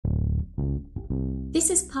This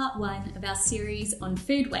is part 1 of our series on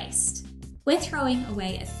food waste. We're throwing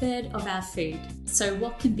away a third of our food, so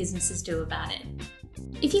what can businesses do about it?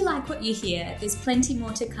 If you like what you hear, there's plenty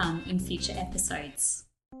more to come in future episodes.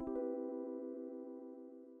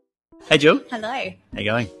 Hey Jill. Hello. How you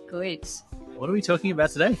going? Good. What are we talking about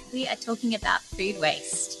today? We are talking about food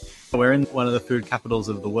waste. We're in one of the food capitals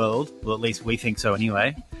of the world, well at least we think so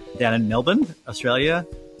anyway, down in Melbourne, Australia.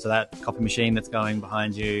 So that coffee machine that's going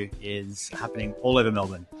behind you is happening all over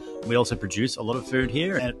Melbourne. We also produce a lot of food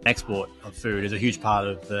here, and export of food is a huge part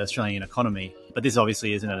of the Australian economy. But this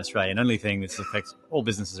obviously isn't an Australian-only thing. This affects all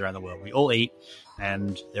businesses around the world. We all eat,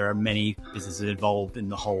 and there are many businesses involved in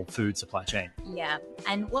the whole food supply chain. Yeah,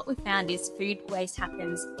 and what we've found is food waste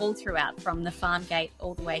happens all throughout, from the farm gate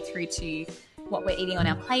all the way through to what we're eating on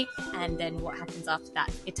our plate, and then what happens after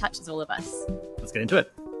that. It touches all of us. Let's get into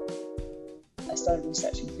it. I started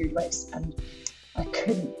researching food waste and I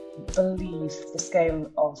couldn't believe the scale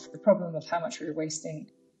of the problem of how much we were wasting.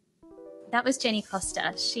 That was Jenny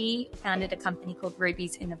Costa. She founded a company called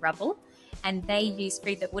Rubies in the Rubble, and they use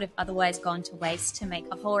food that would have otherwise gone to waste to make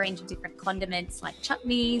a whole range of different condiments like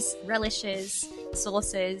chutneys, relishes,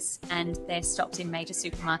 sauces, and they're stocked in major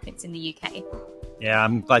supermarkets in the UK. Yeah,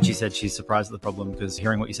 I'm glad she said she's surprised at the problem, because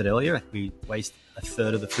hearing what you said earlier, we waste a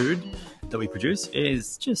third of the food that we produce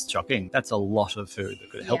is just shocking. That's a lot of food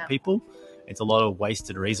that could help people. It's a lot of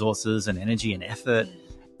wasted resources and energy and effort.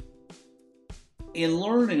 In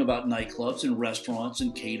learning about nightclubs and restaurants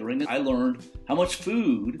and catering, I learned how much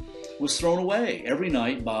food was thrown away every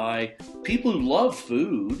night by people who love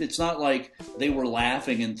food. It's not like they were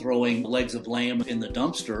laughing and throwing legs of lamb in the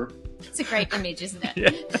dumpster. It's a great image, isn't it?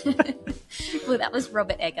 Yeah. Well, that was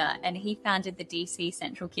Robert Egger, and he founded the DC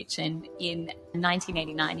Central Kitchen in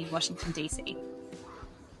 1989 in Washington, DC.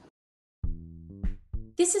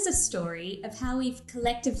 This is a story of how we've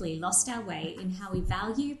collectively lost our way in how we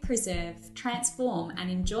value, preserve, transform, and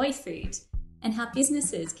enjoy food, and how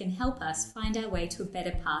businesses can help us find our way to a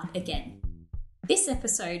better path again. This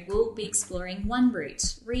episode will be exploring one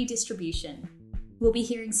route, redistribution. We'll be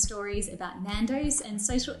hearing stories about Nando's and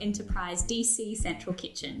social enterprise DC Central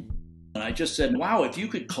Kitchen. And I just said, wow, if you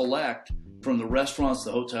could collect from the restaurants,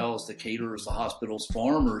 the hotels, the caterers, the hospitals,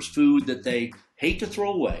 farmers, food that they hate to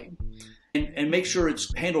throw away, and make sure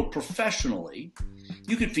it's handled professionally,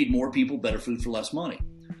 you could feed more people better food for less money.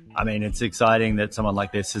 I mean, it's exciting that someone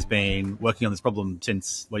like this has been working on this problem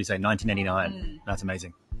since, 1989? That's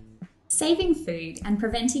amazing. Saving food and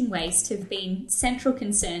preventing waste have been central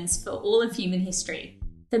concerns for all of human history.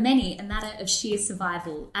 For many, a matter of sheer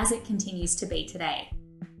survival, as it continues to be today.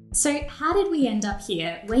 So how did we end up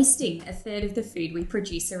here wasting a third of the food we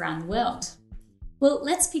produce around the world? Well,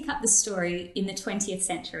 let's pick up the story in the 20th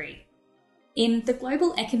century. In the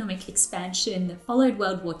global economic expansion that followed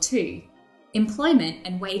World War II, employment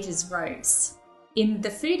and wages rose. In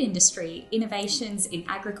the food industry, innovations in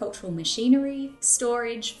agricultural machinery,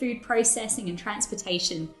 storage, food processing and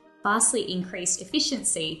transportation vastly increased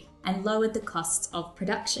efficiency and lowered the costs of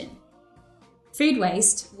production. Food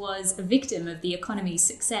waste was a victim of the economy's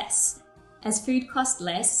success. As food cost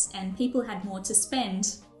less and people had more to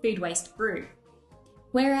spend, food waste grew.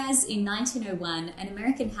 Whereas in 1901, an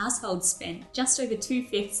American household spent just over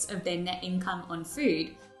 2/5 of their net income on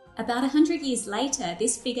food, about 100 years later,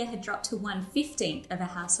 this figure had dropped to 1/15 of a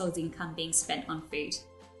household's income being spent on food.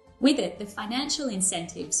 With it, the financial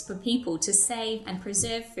incentives for people to save and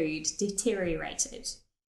preserve food deteriorated.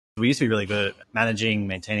 We used to be really good at managing,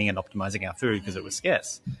 maintaining and optimizing our food because it was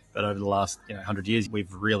scarce. But over the last 100 years,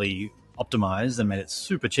 we've really optimized and made it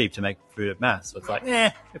super cheap to make food at mass. So it's like,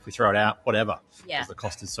 if we throw it out, whatever, because the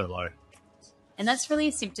cost is so low. And that's really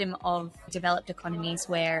a symptom of developed economies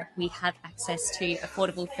where we have access to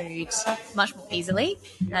affordable food much more easily.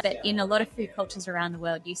 But in a lot of food cultures around the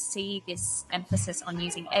world, you see this emphasis on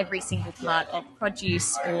using every single part of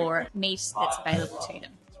produce or meat that's available to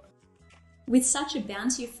them. With such a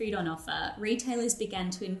bounty of food on offer, retailers began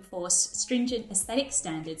to enforce stringent aesthetic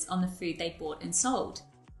standards on the food they bought and sold.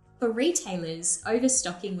 For retailers,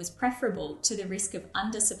 overstocking was preferable to the risk of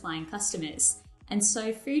undersupplying customers, and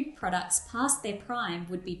so food products past their prime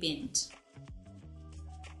would be binned.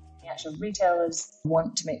 The actual retailers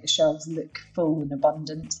want to make the shelves look full and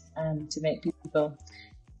abundant and to make people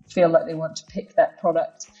feel like they want to pick that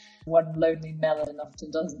product. One lonely melon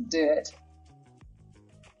often doesn't do it.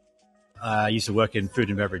 I used to work in food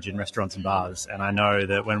and beverage in restaurants and bars, and I know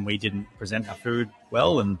that when we didn't present our food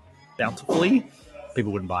well and bountifully,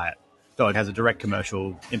 people wouldn't buy it. So it has a direct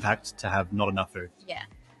commercial impact to have not enough food. Yeah.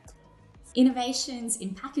 Innovations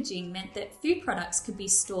in packaging meant that food products could be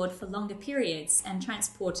stored for longer periods and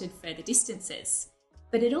transported further distances.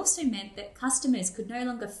 but it also meant that customers could no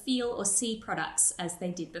longer feel or see products as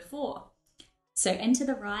they did before. So enter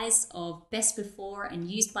the rise of best before and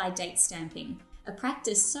used by date stamping, a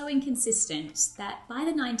practice so inconsistent that by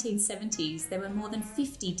the 1970s there were more than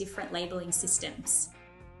 50 different labelling systems.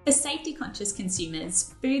 For safety-conscious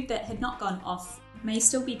consumers, food that had not gone off may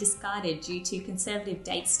still be discarded due to conservative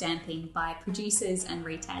date stamping by producers and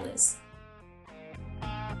retailers.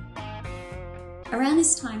 Around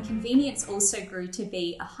this time, convenience also grew to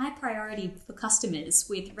be a high priority for customers,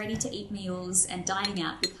 with ready-to-eat meals and dining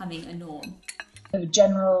out becoming a norm. The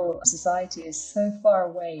general society is so far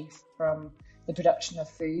away from the production of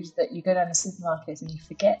food that you go down the supermarket and you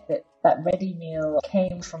forget that that ready meal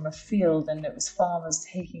came from a field and it was farmers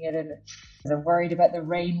taking it, and they're worried about the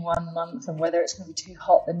rain one month and whether it's going to be too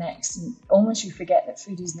hot the next, and almost you forget that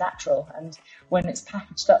food is natural, and when it's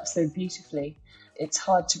packaged up so beautifully, it's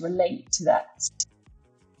hard to relate to that.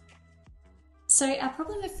 So our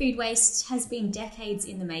problem of food waste has been decades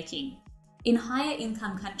in the making. In higher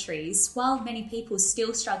income countries, while many people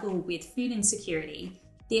still struggle with food insecurity,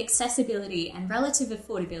 the accessibility and relative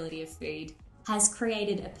affordability of food has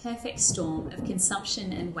created a perfect storm of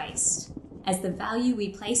consumption and waste, as the value we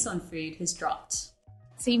place on food has dropped.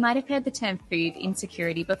 So you might have heard the term food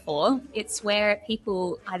insecurity before. It's where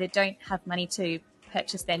people either don't have money to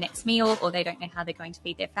purchase their next meal or they don't know how they're going to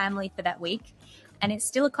feed their family for that week. And it's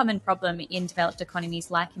still a common problem in developed economies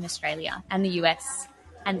like in Australia and the US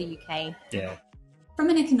and the UK. Yeah. From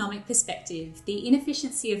an economic perspective, the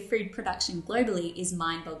inefficiency of food production globally is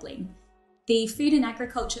mind-boggling. The Food and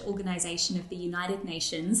Agriculture Organization of the United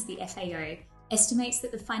Nations, the FAO, estimates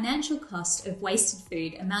that the financial cost of wasted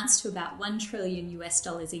food amounts to about $1 trillion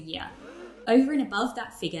a year. Over and above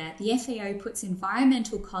that figure, the FAO puts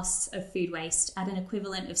environmental costs of food waste at an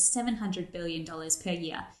equivalent of $700 billion per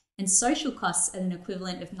year, and social costs at an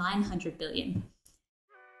equivalent of $900 billion.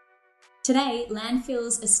 Today,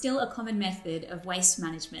 landfills are still a common method of waste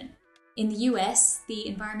management. In the US, the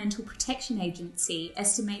Environmental Protection Agency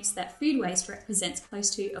estimates that food waste represents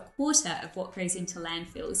close to a quarter of what goes into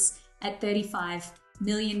landfills, at 35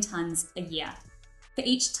 million tonnes a year. For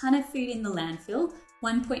each tonne of food in the landfill,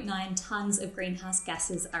 1.9 tonnes of greenhouse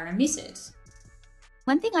gases are emitted.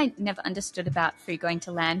 One thing I never understood about food going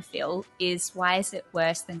to landfill is why is it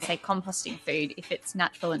worse than, say, composting food? If it's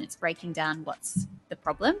natural and it's breaking down, what's the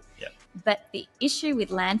problem? Yep. But the issue with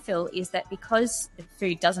landfill is that because the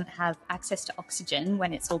food doesn't have access to oxygen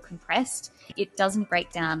when it's all compressed, it doesn't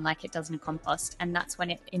break down like it does in a compost, and that's when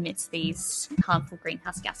it emits these harmful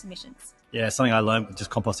greenhouse gas emissions. Yeah, something I learned with just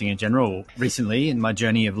composting in general recently in my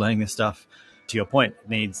journey of learning this stuff. To your point, it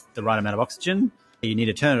needs the right amount of oxygen. You need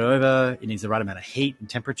to turn it over. It needs the right amount of heat and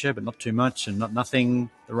temperature, but not too much and not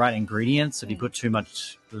nothing. The right ingredients. If you put too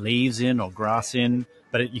much leaves in or grass in,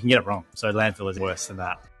 but you can get it wrong. So landfill is worse than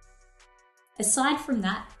that. Aside from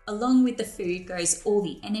that, along with the food goes all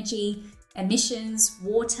the energy, emissions,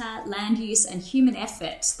 water, land use, and human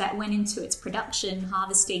effort that went into its production,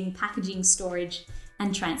 harvesting, packaging, storage,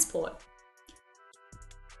 and transport.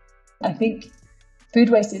 I think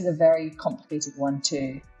food waste is a very complicated one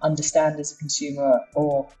to understand as a consumer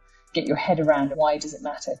or get your head around. Why does it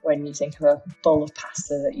matter when you think of a bowl of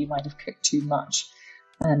pasta that you might have cooked too much,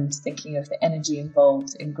 and thinking of the energy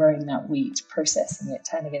involved in growing that wheat, processing it,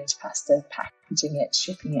 turning it into pasta, packaging it,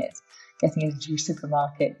 shipping it, getting it into your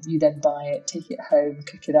supermarket. You then buy it, take it home,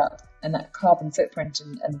 cook it up, and that carbon footprint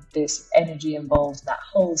and this energy involved, that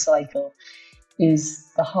whole cycle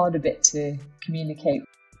is the harder bit to communicate.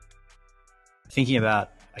 Thinking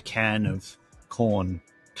about a can of corn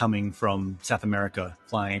coming from South America,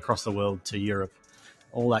 flying across the world to Europe,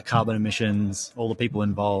 all that carbon emissions, all the people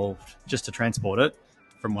involved just to transport it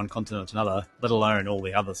from one continent to another, let alone all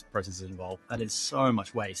the other processes involved. That is so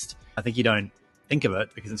much waste. I think you don't think of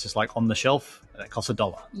it because it's just like on the shelf and it costs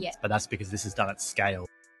 $1. Yeah. But that's because this is done at scale.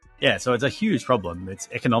 Yeah, so it's a huge problem. It's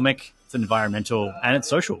economic, it's environmental, and it's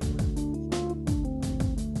social.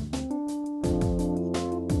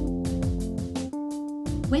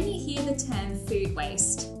 When you hear the term food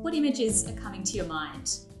waste, what images are coming to your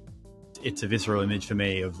mind? It's a visceral image for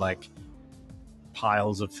me of like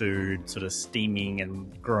piles of food sort of steaming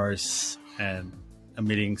and gross and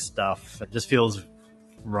emitting stuff. It just feels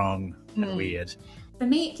wrong and weird. For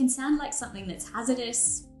me, it can sound like something that's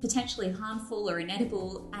hazardous, potentially harmful or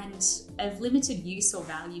inedible, and of limited use or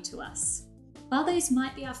value to us. While those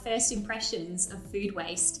might be our first impressions of food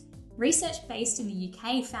waste, research based in the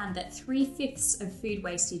UK found that 3/5 of food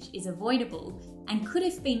wastage is avoidable and could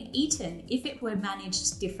have been eaten if it were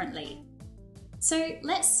managed differently. So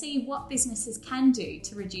let's see what businesses can do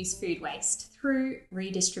to reduce food waste through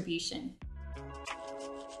redistribution.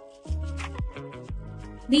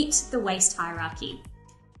 Meet the waste hierarchy.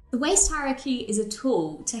 The waste hierarchy is a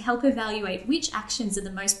tool to help evaluate which actions are the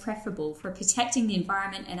most preferable for protecting the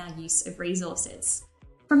environment and our use of resources.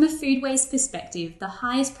 From a food waste perspective, the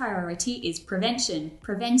highest priority is prevention,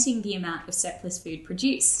 preventing the amount of surplus food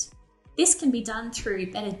produced. This can be done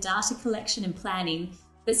through better data collection and planning,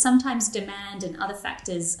 but sometimes demand and other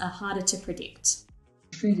factors are harder to predict.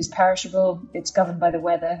 Food is perishable, it's governed by the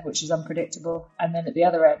weather, which is unpredictable, and then at the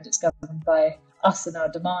other end, it's governed by us and our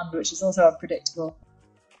demand, which is also unpredictable.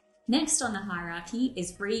 Next on the hierarchy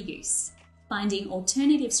is reuse, finding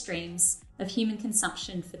alternative streams of human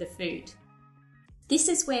consumption for the food. This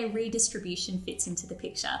is where redistribution fits into the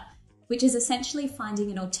picture, which is essentially finding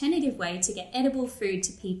an alternative way to get edible food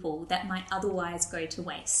to people that might otherwise go to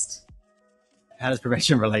waste. How does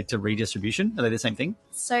prevention relate to redistribution? Are they the same thing?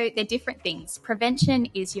 So they're different things. Prevention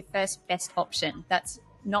is your first best option. That's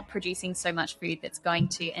not producing so much food that's going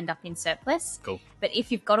to end up in surplus. Cool. But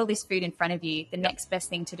if you've got all this food in front of you, the next best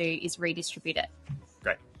thing to do is redistribute it.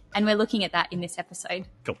 Great. And we're looking at that in this episode.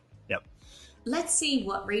 Cool. Yep. Let's see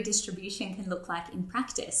what redistribution can look like in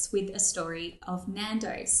practice with a story of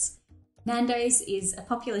Nando's. Nando's is a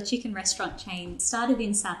popular chicken restaurant chain started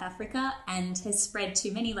in South Africa and has spread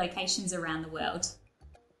to many locations around the world.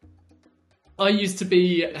 I used to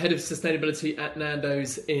be head of sustainability at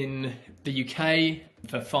Nando's in the UK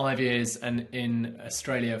for 5 years and in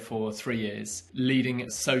Australia for 3 years, leading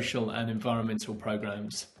social and environmental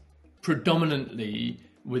programs, predominantly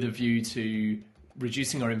with a view to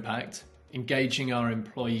reducing our impact, engaging our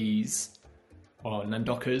employees, or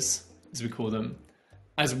Nandockers, as we call them,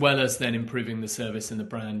 as well as then improving the service and the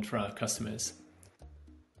brand for our customers.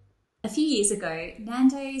 A few years ago,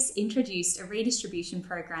 Nando's introduced a redistribution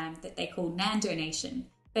program that they call Nando Nation,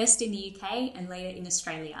 first in the UK and later in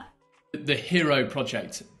Australia. The hero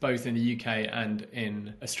project, both in the UK and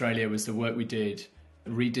in Australia, was the work we did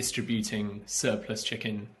redistributing surplus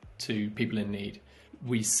chicken to people in need.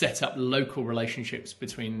 We set up local relationships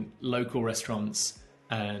between local restaurants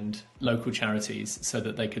and local charities so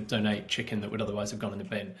that they could donate chicken that would otherwise have gone in the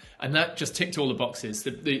bin. And that just ticked all the boxes.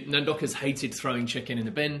 The Nandockers hated throwing chicken in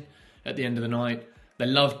the bin at the end of the night. They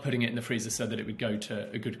loved putting it in the freezer so that it would go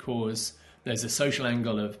to a good cause. There's a social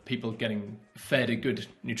angle of people getting fed a good,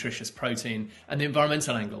 nutritious protein, and the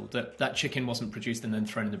environmental angle that chicken wasn't produced and then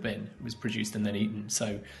thrown in the bin. It was produced and then eaten.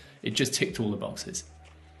 So it just ticked all the boxes.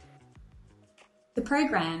 The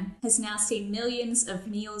program has now seen millions of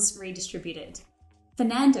meals redistributed. For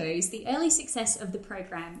Nando's, the early success of the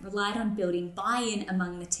program relied on building buy-in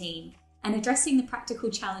among the team and addressing the practical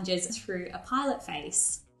challenges through a pilot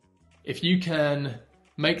phase. If you can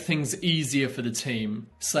make things easier for the team,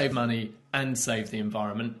 save money and save the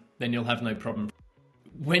environment, then you'll have no problem.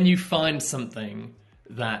 When you find something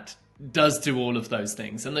that does do all of those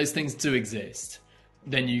things, and those things do exist,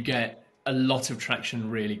 then you get a lot of traction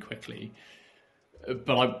really quickly.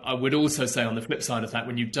 But I would also say on the flip side of that,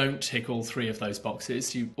 when you don't tick all three of those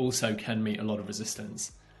boxes, you also can meet a lot of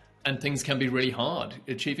resistance. And things can be really hard.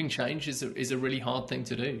 Achieving change is a really hard thing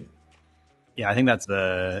to do. Yeah, I think that's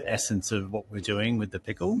the essence of what we're doing with the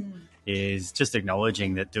pickle, is just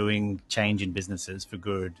acknowledging that doing change in businesses for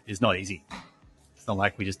good is not easy. It's not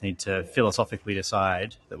like we just need to philosophically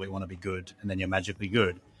decide that we want to be good and then you're magically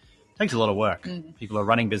good. It takes a lot of work. People are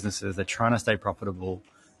running businesses, they're trying to stay profitable,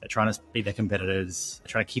 they're trying to beat their competitors, they're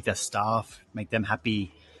trying to keep their staff, make them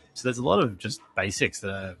happy. So there's a lot of just basics that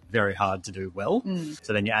are very hard to do well.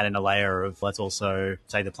 So then you add in a layer of let's also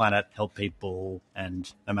save the planet, help people,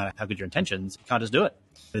 and no matter how good your intentions, you can't just do it.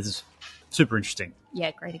 This is super interesting.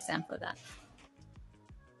 Yeah, great example of that.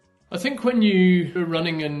 I think when you are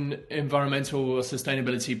running an environmental or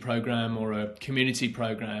sustainability program or a community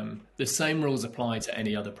program, the same rules apply to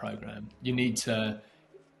any other program. You need to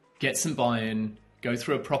get some buy-in, go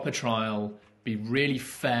through a proper trial, be really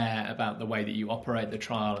fair about the way that you operate the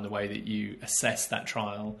trial and the way that you assess that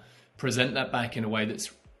trial, present that back in a way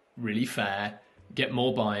that's really fair, get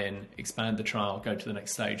more buy-in, expand the trial, go to the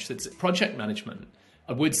next stage. So it's project management.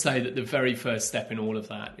 I would say that the very first step in all of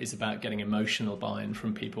that is about getting emotional buy-in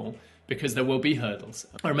from people, because there will be hurdles.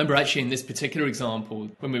 I remember actually in this particular example,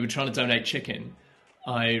 when we were trying to donate chicken,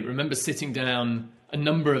 I remember sitting down a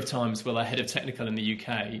number of times with our head of technical in the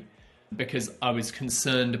UK, because I was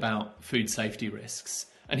concerned about food safety risks.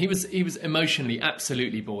 And he was emotionally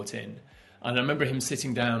absolutely bought in. And I remember him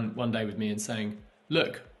sitting down one day with me and saying,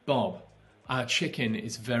 look, Bob, our chicken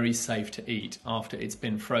is very safe to eat after it's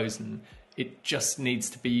been frozen. It just needs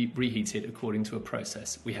to be reheated according to a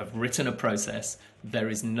process. We have written a process. There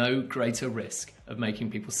is no greater risk of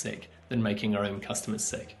making people sick than making our own customers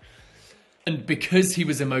sick. And because he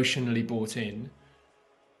was emotionally bought in,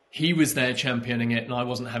 he was there championing it and I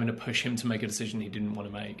wasn't having to push him to make a decision he didn't want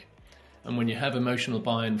to make. And when you have emotional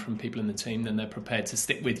buy-in from people in the team, then they're prepared to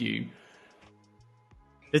stick with you.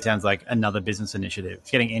 It sounds like another business initiative.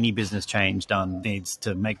 Getting any business change done needs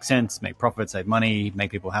to make sense, make profit, save money,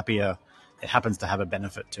 make people happier. It happens to have a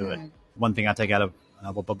benefit to it. One thing I take out of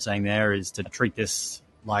what Bob's saying there is to treat this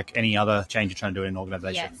like any other change you're trying to do in an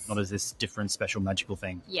organization, Yes. not as this different, special, magical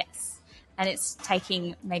thing. Yes. And it's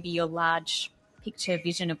taking maybe your large picture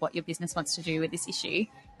vision of what your business wants to do with this issue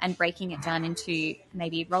and breaking it down into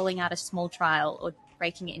maybe rolling out a small trial or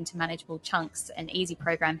breaking it into manageable chunks, an easy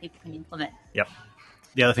program people can implement. Yep.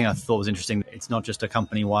 The other thing I thought was interesting, it's not just a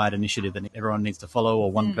company-wide initiative that everyone needs to follow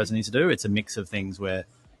or one person needs to do. It's a mix of things where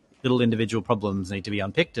little individual problems need to be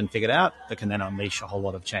unpicked and figured out that can then unleash a whole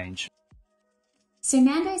lot of change. So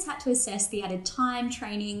Nando's had to assess the added time,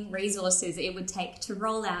 training, resources it would take to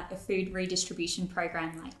roll out a food redistribution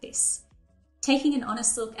program like this. Taking an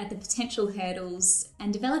honest look at the potential hurdles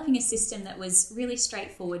and developing a system that was really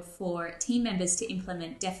straightforward for team members to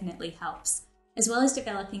implement definitely helps, as well as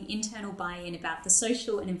developing internal buy-in about the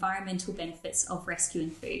social and environmental benefits of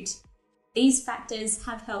rescuing food. These factors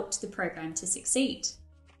have helped the program to succeed.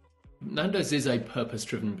 Nando's is a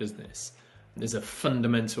purpose-driven business. There's a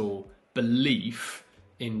fundamental belief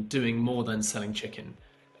in doing more than selling chicken.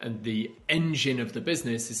 And the engine of the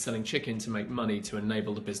business is selling chicken to make money to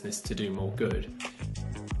enable the business to do more good.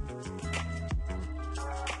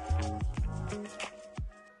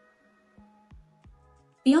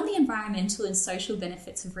 Beyond the environmental and social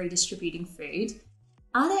benefits of redistributing food,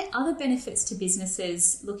 are there other benefits to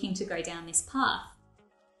businesses looking to go down this path?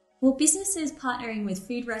 Well, businesses partnering with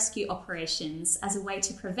food rescue operations as a way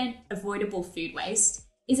to prevent avoidable food waste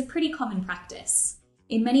is a pretty common practice.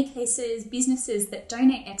 In many cases, businesses that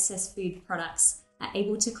donate excess food products are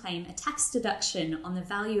able to claim a tax deduction on the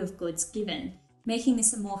value of goods given, making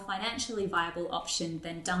this a more financially viable option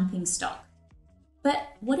than dumping stock. But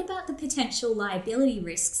what about the potential liability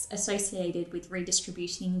risks associated with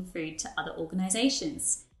redistributing food to other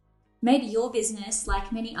organisations? Maybe your business,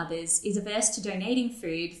 like many others, is averse to donating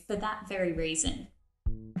food for that very reason.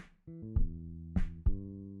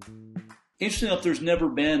 Interesting enough, there's never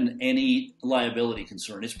been any liability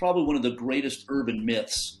concern. It's probably one of the greatest urban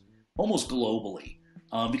myths, almost globally,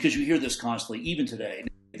 because you hear this constantly, even today.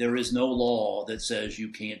 There is no law that says you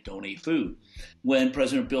can't donate food. When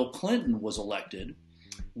President Bill Clinton was elected,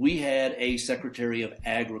 we had a Secretary of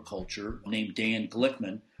Agriculture named Dan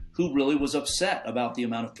Glickman, who really was upset about the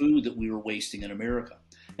amount of food that we were wasting in America.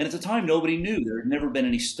 And at the time, nobody knew. There had never been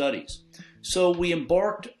any studies. So we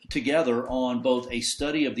embarked together on both a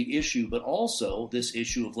study of the issue, but also this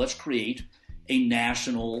issue of let's create a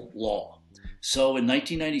national law. So in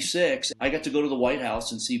 1996, I got to go to the White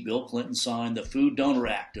House and see Bill Clinton sign the Food Donor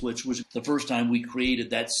Act, which was the first time we created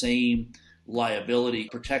that same liability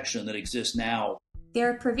protection that exists now. There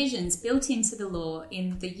are provisions built into the law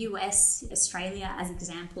in the US, Australia as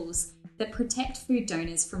examples that protect food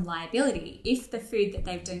donors from liability if the food that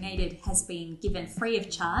they've donated has been given free of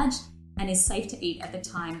charge and is safe to eat at the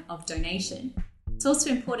time of donation. It's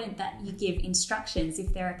also important that you give instructions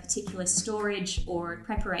if there are particular storage or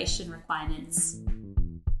preparation requirements.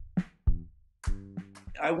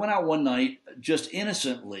 I went out one night just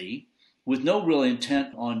innocently with no real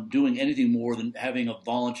intent on doing anything more than having a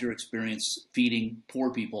volunteer experience feeding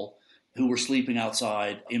poor people who were sleeping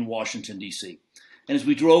outside in Washington, D.C. And as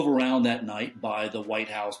we drove around that night by the White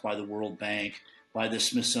House, by the World Bank, by the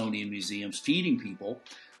Smithsonian Museums, feeding people,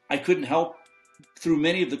 I couldn't help, through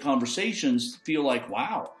many of the conversations, feel like,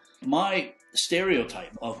 wow, my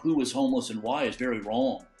stereotype of who is homeless and why is very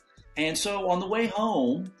wrong. And so on the way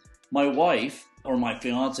home, my wife, or my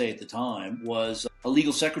fiance at the time, was a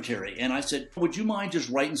legal secretary. And I said, would you mind just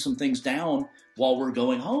writing some things down while we're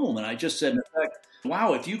going home? And I just said, in effect,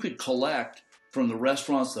 wow, if you could collect from the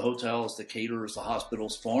restaurants, the hotels, the caterers, the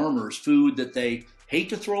hospitals, farmers, food that they hate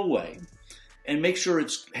to throw away, and make sure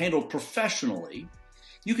it's handled professionally,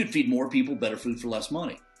 you could feed more people better food for less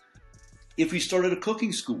money. If we started a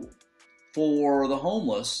cooking school for the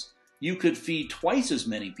homeless, you could feed twice as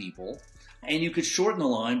many people, and you could shorten the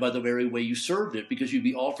line by the very way you served it, because you'd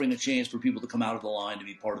be offering a chance for people to come out of the line to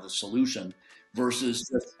be part of the solution versus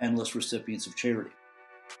just endless recipients of charity.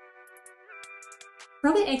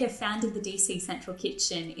 Robert Egger founded the DC Central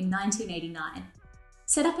Kitchen in 1989.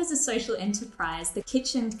 Set up as a social enterprise, the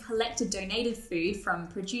kitchen collected donated food from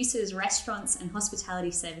producers, restaurants, and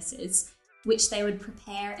hospitality services, which they would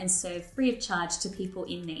prepare and serve free of charge to people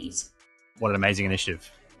in need. What an amazing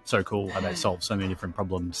initiative. So cool how they solve so many different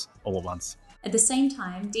problems all at once. At the same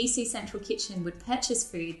time, DC Central Kitchen would purchase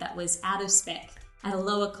food that was out of spec at a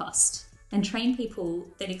lower cost. and train people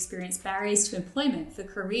that experience barriers to employment for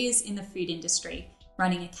careers in the food industry,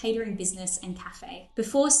 running a catering business and cafe,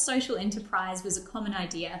 before social enterprise was a common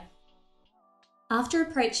idea. After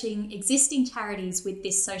approaching existing charities with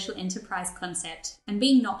this social enterprise concept and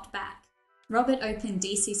being knocked back, Robert opened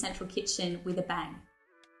DC Central Kitchen with a bang.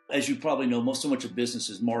 As you probably know, so much of business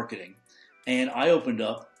is marketing. And I opened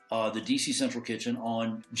up the DC Central Kitchen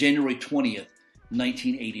on January 20th,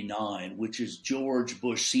 1989, which is George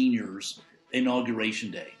Bush Sr.'s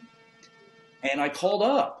inauguration day. And I called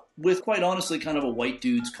up with, quite honestly, kind of a white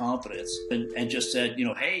dude's confidence and just said,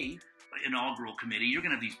 hey, inaugural committee, you're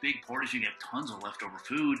going to have these big parties, you're going to have tons of leftover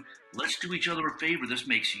food. Let's do each other a favor. This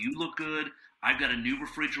makes you look good. I've got a new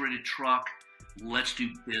refrigerated truck. Let's do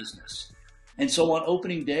business. And so on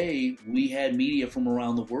opening day, we had media from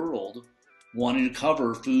around the world wanting to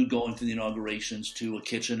cover food going from the inaugurations to a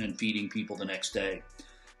kitchen and feeding people the next day.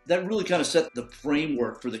 That really kind of set the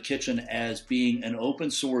framework for the kitchen as being an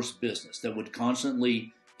open source business that would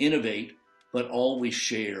constantly innovate, but always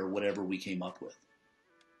share whatever we came up with.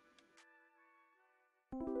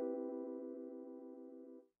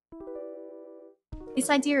 This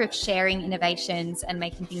idea of sharing innovations and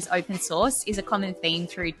making things open source is a common theme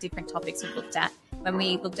through different topics we've looked at. When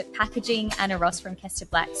we looked at packaging, Anna Ross from Kester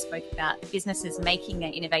Black spoke about businesses making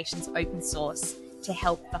their innovations open source to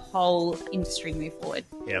help the whole industry move forward.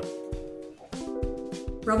 Yeah.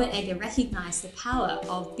 Robert Egger recognised the power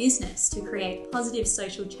of business to create positive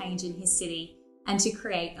social change in his city and to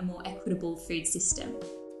create a more equitable food system.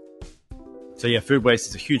 So yeah, food waste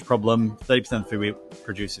is a huge problem. 30% of food we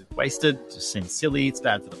produce is wasted. It just seems silly. It's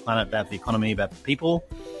bad for the planet, bad for the economy, bad for people.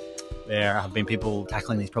 There have been people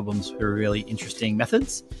tackling these problems through really interesting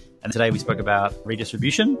methods. And today we spoke about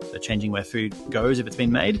redistribution, so changing where food goes if it's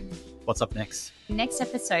been made. What's up next? Next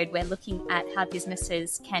episode, we're looking at how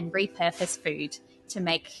businesses can repurpose food to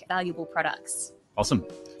make valuable products. Awesome.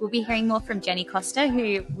 We'll be hearing more from Jenny Costa,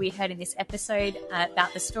 who we heard in this episode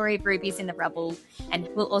about the story of rubies in the rubble. And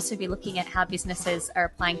we'll also be looking at how businesses are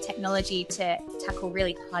applying technology to tackle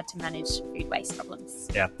really hard to manage food waste problems.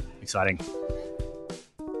 Yeah, exciting.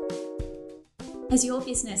 Has your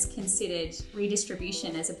business considered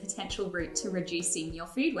redistribution as a potential route to reducing your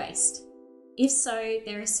food waste? If so,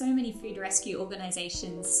 there are so many food rescue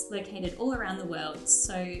organisations located all around the world,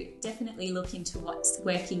 so definitely look into what's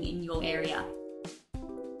working in your area.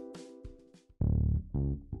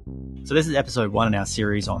 So this is episode 1 in our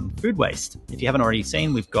series on food waste. If you haven't already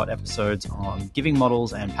seen, we've got episodes on giving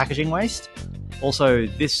models and packaging waste. Also,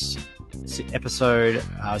 this episode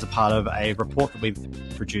is a part of a report that we've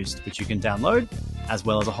produced, which you can download, as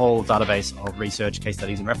well as a whole database of research, case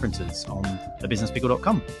studies and references on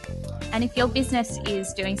thebusinesspickle.com. And if your business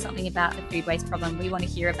is doing something about the food waste problem, we want to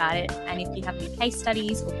hear about it. And if you have any case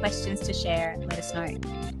studies or questions to share, let us know.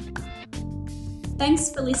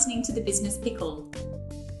 Thanks for listening to The Business Pickle.